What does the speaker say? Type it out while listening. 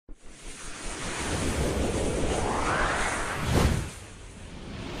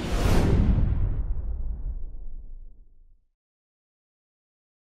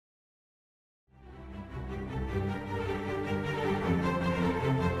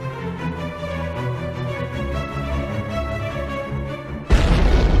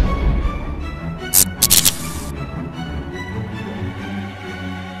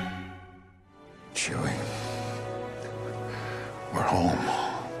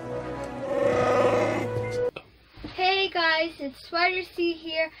guys, it's Spider C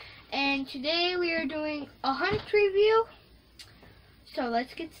here, and today we are doing a hunt review. So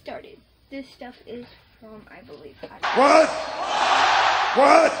let's get started. This stuff is from, I believe, What?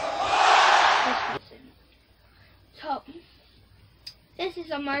 So this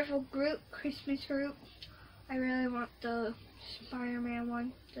is a Marvel group, Christmas group. I really want the Spider-Man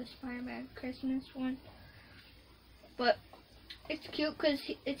one, the Spider-Man Christmas one. But it's cute because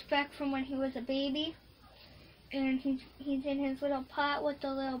it's back from when he was a baby. And he's in his little pot with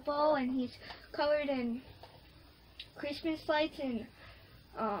the little bow, and he's covered in Christmas lights and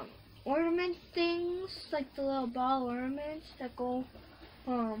ornament things, like the little ball ornaments that go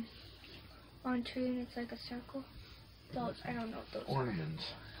on tree, and it's like a circle. Those, I don't know what those ornaments.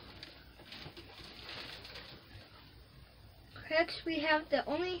 Next we have the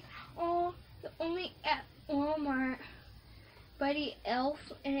only at Walmart Buddy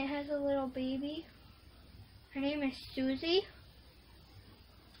Elf, and it has a little baby. Her name is Susie.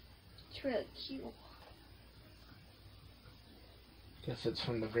 It's really cute. Guess it's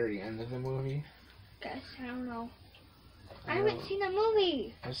from the very end of the movie. Guess, I don't know. I haven't seen the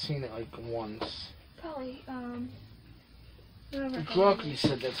movie. I've seen it like once. Probably, Brocky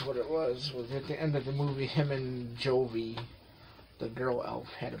said that's what it was at the end of the movie, him and Jovi, the girl elf,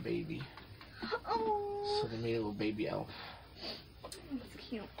 had a baby. Oh. So they made a little baby elf. That's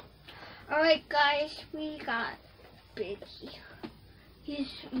cute. Alright guys, we got Biggie.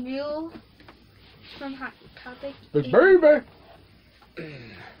 He's new from Hot Topic. Big baby!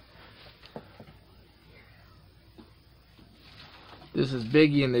 This is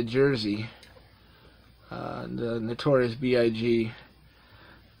Biggie in the jersey. The Notorious B.I.G.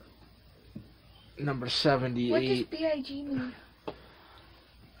 Number 78. What does B.I.G. mean?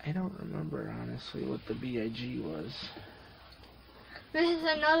 I don't remember, honestly, what the B.I.G. was. This is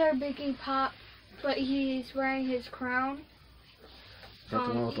another Biggie pop, but he's wearing his crown. Is that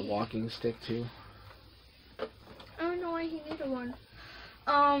the one with the walking stick, too? I don't know why he needed one.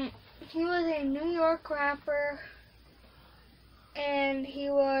 He was a New York rapper, and he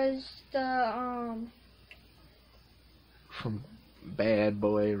was the, from Bad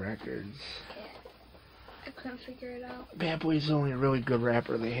Boy Records. Yeah, I couldn't figure it out. Bad Boy's the only really good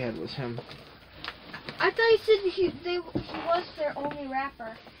rapper they had was him. I thought he said he was their only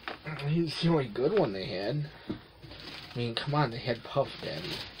rapper. He's the only good one they had. I mean, come on, they had Puff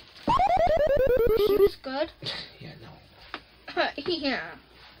Daddy. He was good. Yeah, no. Yeah.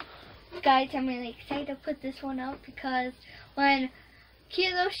 Guys, I'm really excited to put this one up because when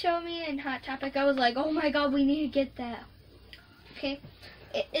Kilo showed me in Hot Topic, I was like, oh my god, we need to get that. Okay.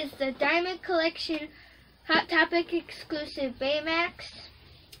 It is the Diamond Collection Hot Topic exclusive Baymax.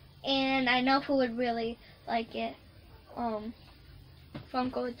 And I know who would really like it.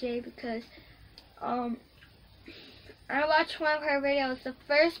 Funko J, because I watched one of her videos. The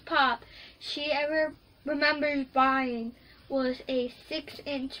first pop she ever remembers buying was a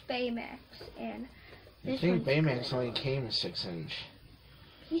 6-inch Baymax, and I this think one's Baymax good. only came 6-inch.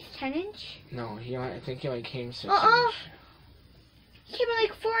 He's 10-inch? No, I think he only came 6-inch. He came in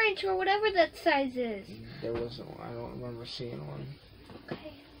like 4-inch or whatever that size is. There wasn't one. I don't remember seeing one.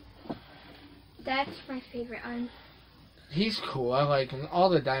 Okay. That's my favorite one. He's cool. I like him. All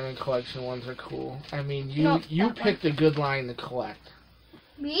the Diamond Collection ones are cool. I mean, No, you that picked a good line to collect.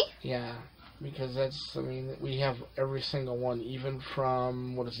 Me? Yeah, because that's, I mean, we have every single one, even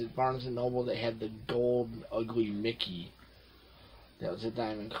from, what is it, Barnes & Noble, they had the gold ugly Mickey. That was a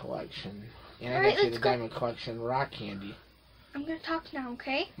Diamond Collection. And I got the Diamond Collection rock candy. I'm gonna talk now,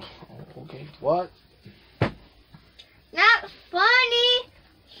 okay? Oh, okay. What? Not funny!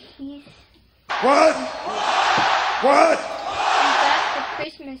 He's... What? What? He got the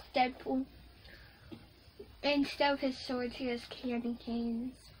Christmas Deadpool. Instead of his swords, he has candy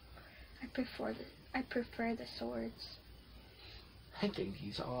canes. I prefer the swords. I think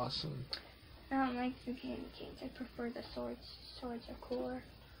he's awesome. I don't like the candy canes. I prefer the swords. Swords are cooler.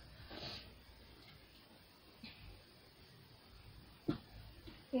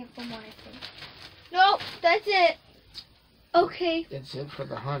 We have one more, I think. Nope, that's it. Okay. That's it for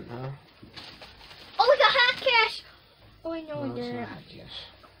the hunt, huh? Oh, we got hot cash. Oh, I know No, we it's did. not hot cash.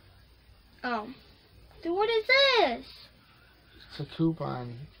 Oh. Then what is this? It's a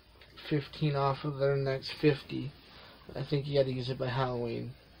coupon. 15 off of their next 50. I think you got to use it by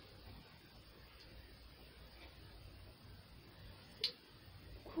Halloween.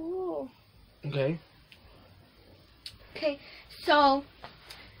 Cool. Okay. Okay, so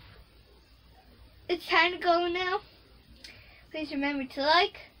it's time to go now. Please remember to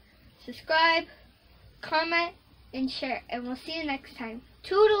like, subscribe, comment, and share. And we'll see you next time.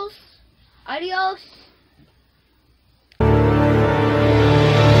 Toodles. Adios.